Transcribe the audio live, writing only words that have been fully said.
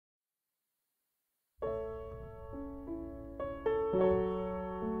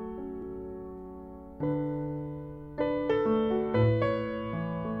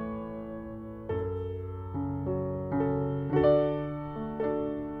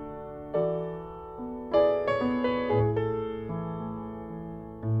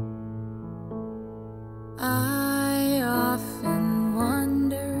I often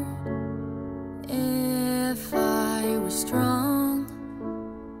wonder if I was strong,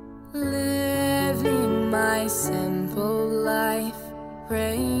 living my simple life,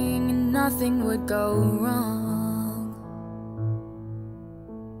 praying nothing would go wrong.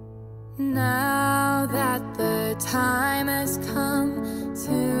 Now that the time has come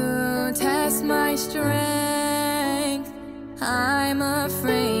to test my strength, I'm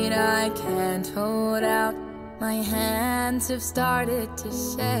afraid I can't hold out. My hands have started to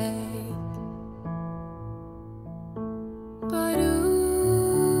shake. But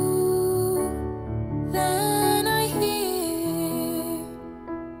ooh, then I hear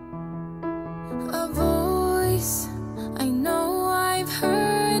a voice I know I've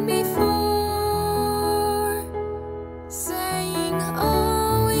heard before, saying,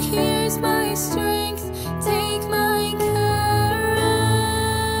 oh, here's my strength, take my courage.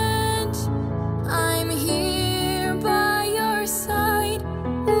 I'm here by your side,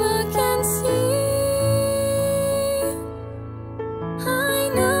 look and see. I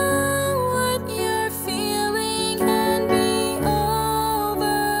know what you're feeling can be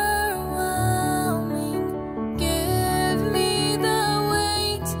overwhelming. Give me the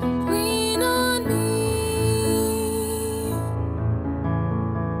weight, lean on me.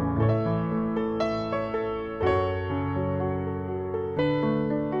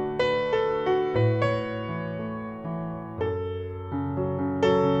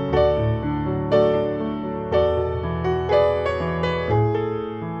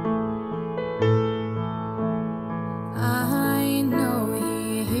 I know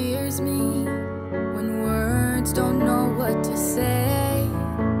he hears me when words don't know what to say.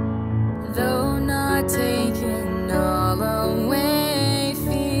 Though not taken all away,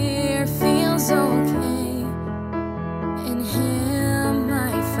 fear feels okay. In him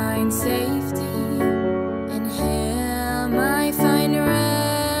I find safety, in him I find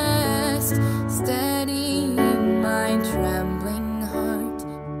rest, steadying my trembling heart,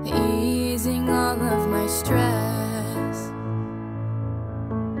 easing all of my stress.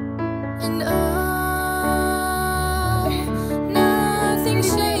 And oh, nothing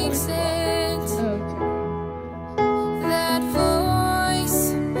shakes it. That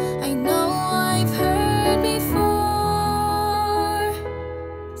voice I know I've heard before,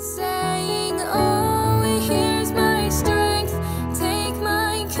 saying, oh, here's my strength, take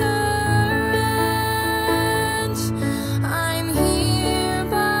my courage. I'm here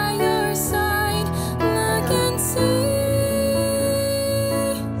by your side, look and see.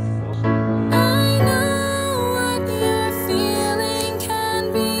 I know what you're feeling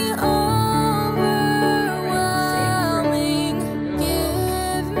can be overwhelming.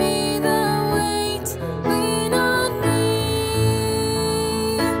 Give me the weight, lean on me.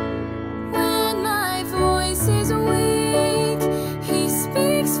 When my voice is weak, he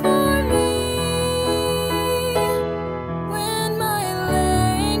speaks for me. When my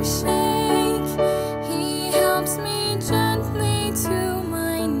legs shake, he helps me gently to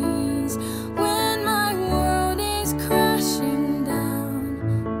my knees. When my world is crashing down,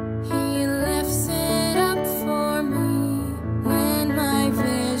 he lifts it up for me. When my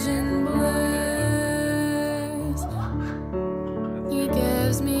vision blurs, he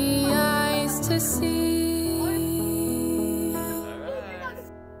gives me eyes to see,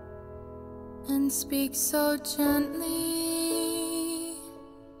 and speaks so gently,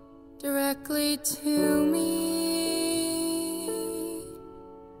 directly to me,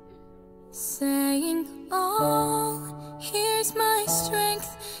 saying, oh, here's my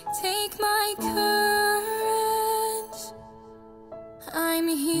strength, take my courage. I'm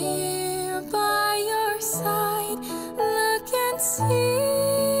here by your side, look and see.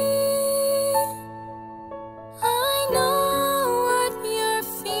 I know what you're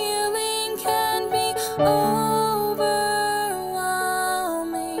feeling can be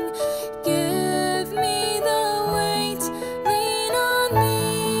overwhelming. Give me the weight, lean on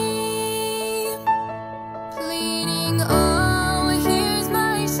me. Pleading, oh, here's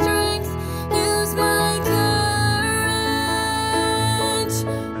my strength, use my courage.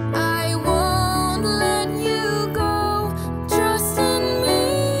 I won't let you go, trust in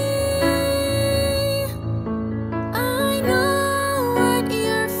me.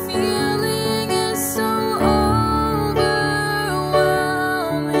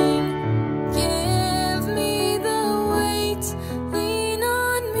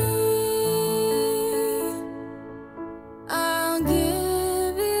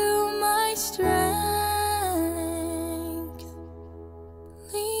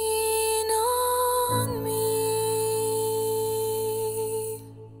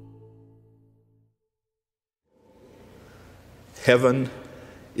 Heaven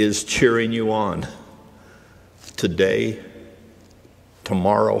is cheering you on today,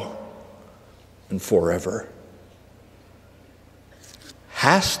 tomorrow, and forever.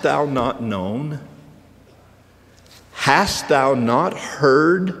 Hast thou not known? Hast thou not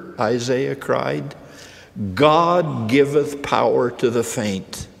heard? Isaiah cried. God giveth power to the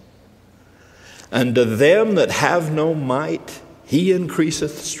faint, and to them that have no might he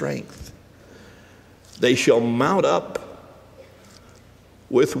increaseth strength. They shall mount up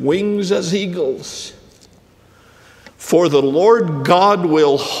with wings as eagles. For the Lord God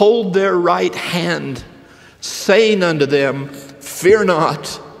will hold their right hand, saying unto them, Fear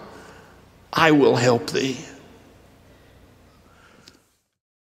not, I will help thee.